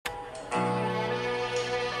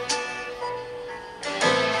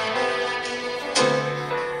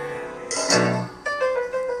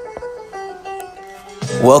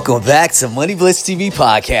Welcome back to Money Blitz TV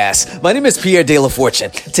podcast. My name is Pierre De La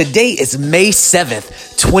Fortune. Today is May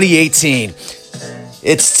 7th, 2018.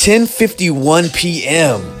 It's 10:51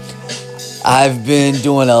 p.m. I've been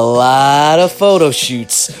doing a lot of photo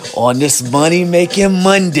shoots on this Money Making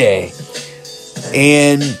Monday.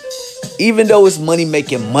 And even though it's Money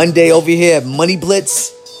Making Monday over here at Money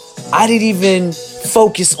Blitz, I didn't even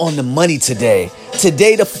focus on the money today.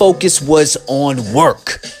 Today the focus was on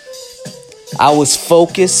work. I was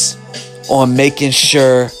focused on making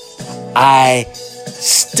sure I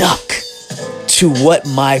stuck to what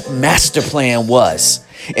my master plan was.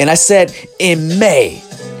 And I said in May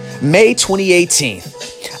 2018,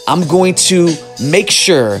 I'm going to make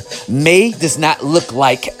sure May does not look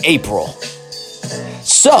like April.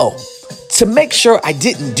 So to make sure I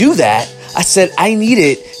didn't do that, I said I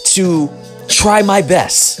needed to try my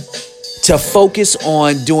best to focus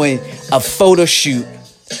on doing a photo shoot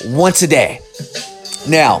once a day.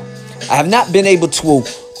 Now, I have not been able to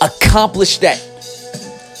accomplish that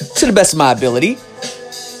to the best of my ability,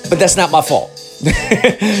 but that's not my fault.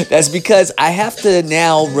 That's because I have to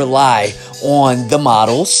now rely on the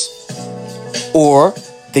models or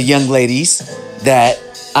the young ladies that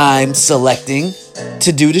I'm selecting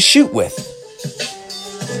to do the shoot with.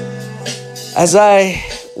 As I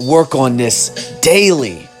work on this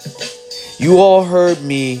daily, you all heard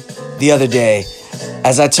me the other day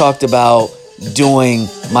as I talked about doing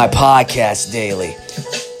my podcast daily,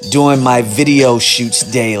 doing my video shoots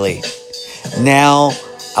daily. Now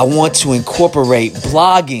I want to incorporate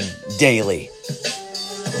blogging daily.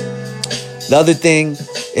 The other thing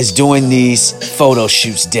is doing these photo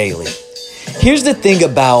shoots daily. Here's the thing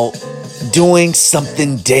about doing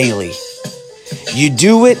something daily. You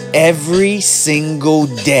do it every single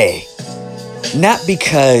day. Not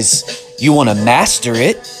because you want to master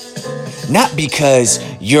it, not because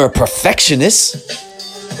you're a perfectionist,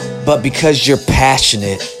 but because you're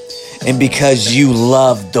passionate and because you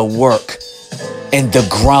love the work and the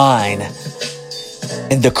grind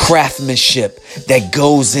and the craftsmanship that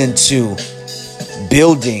goes into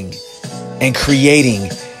building and creating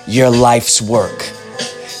your life's work.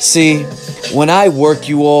 See, when I work,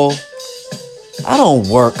 you all, I don't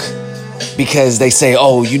work because they say,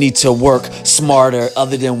 oh, you need to work smarter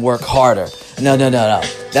other than work harder. No.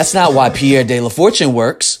 That's not why Pierre De La Fortune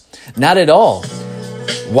works. Not at all.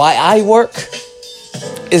 Why I work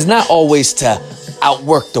is not always to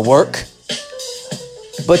outwork the work,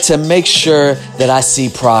 but to make sure that I see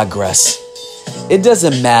progress. It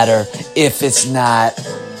doesn't matter if it's not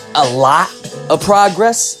a lot of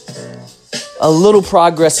progress. A little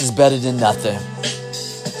progress is better than nothing.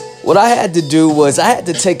 What I had to do was I had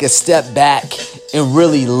to take a step back and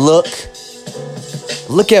really look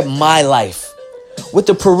at my life with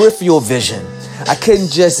the peripheral vision. I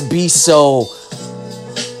couldn't just be so,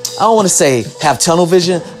 I don't want to say have tunnel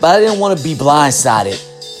vision, but I didn't want to be blindsided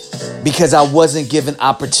because I wasn't given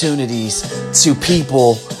opportunities to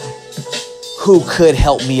people who could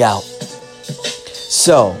help me out.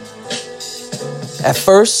 So at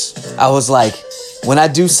first I was like, when I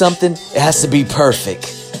do something, it has to be perfect.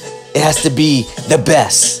 It has to be the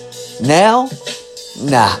best. Now,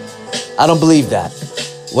 nah, I don't believe that.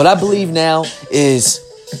 What I believe now is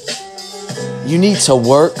you need to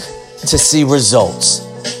work to see results.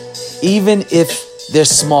 Even if they're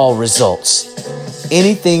small results.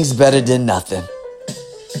 Anything's better than nothing.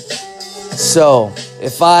 So,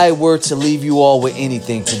 if I were to leave you all with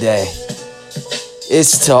anything today,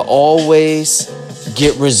 it's to always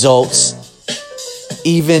get results,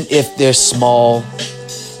 even if they're small,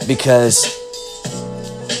 because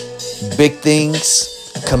big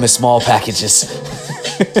things come in small packages.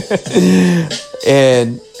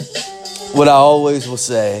 And what I always will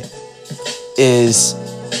say is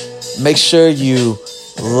make sure you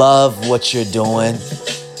love what you're doing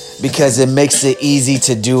because it makes it easy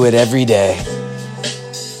to do it every day.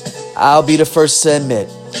 I'll be the first to admit,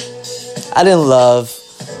 I didn't love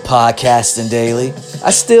podcasting daily.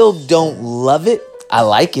 I still don't love it. I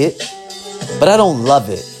like it, but I don't love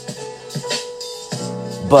it.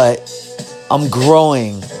 But I'm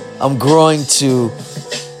growing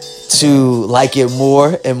to like it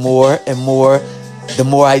more and more and more. The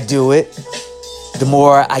more I do it, the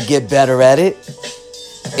more I get better at it.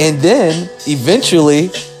 And then eventually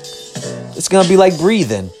it's going to be like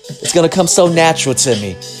breathing. It's going to come so natural to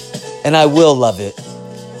me. And I will love it.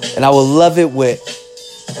 And I will love it with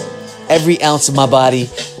every ounce of my body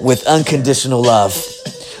with unconditional love.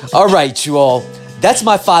 All right, you all. That's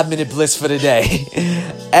my 5-minute bliss for today.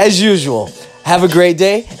 As usual, have a great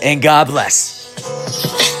day and God bless.